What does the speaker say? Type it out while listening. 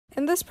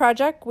this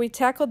project, we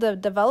tackled the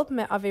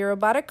development of a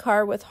robotic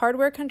car with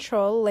hardware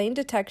control, lane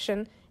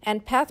detection,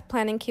 and path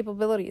planning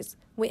capabilities.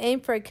 We aim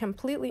for a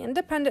completely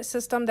independent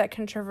system that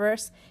can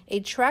traverse a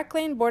track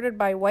lane bordered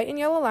by white and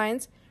yellow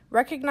lines,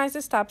 recognize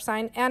a stop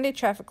sign and a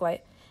traffic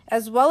light,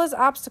 as well as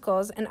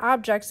obstacles and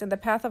objects in the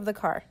path of the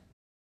car.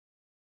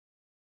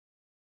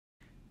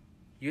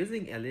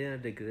 Using a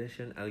linear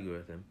regression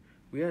algorithm,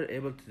 we are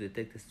able to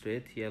detect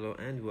straight yellow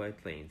and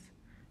white lanes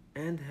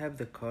and have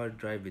the car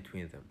drive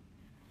between them.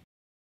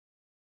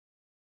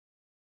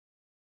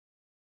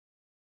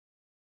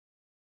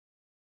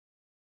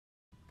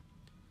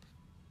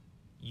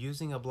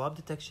 Using a blob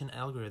detection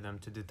algorithm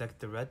to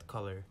detect the red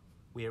color,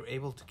 we are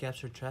able to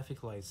capture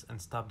traffic lights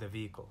and stop the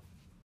vehicle.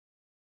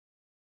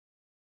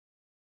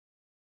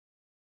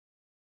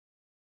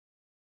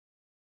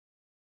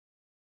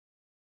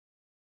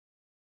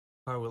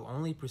 The car will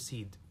only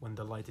proceed when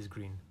the light is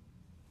green.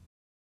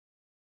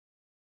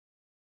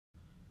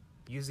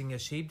 Using a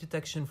shape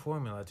detection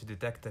formula to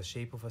detect the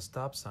shape of a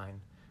stop sign,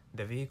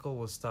 the vehicle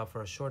will stop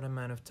for a short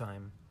amount of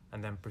time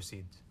and then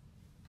proceed.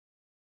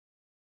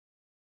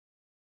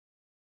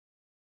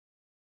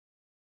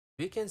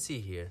 We can see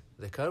here,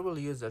 the car will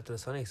use the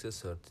ultrasonic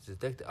sensor to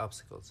detect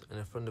obstacles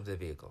in front of the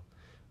vehicle.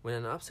 When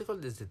an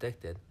obstacle is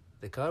detected,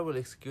 the car will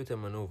execute a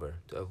maneuver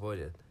to avoid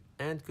it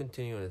and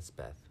continue on its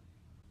path.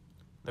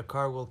 The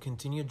car will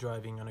continue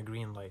driving on a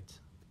green light.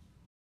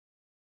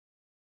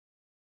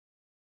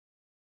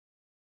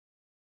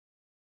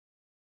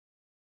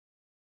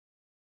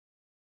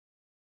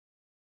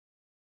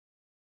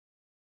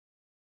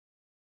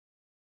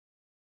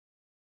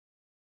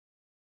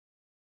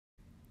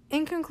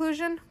 In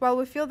conclusion, while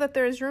we feel that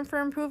there is room for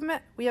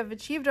improvement, we have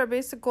achieved our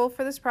basic goal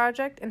for this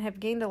project and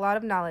have gained a lot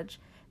of knowledge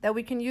that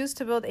we can use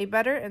to build a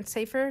better and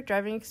safer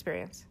driving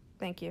experience.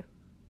 Thank you.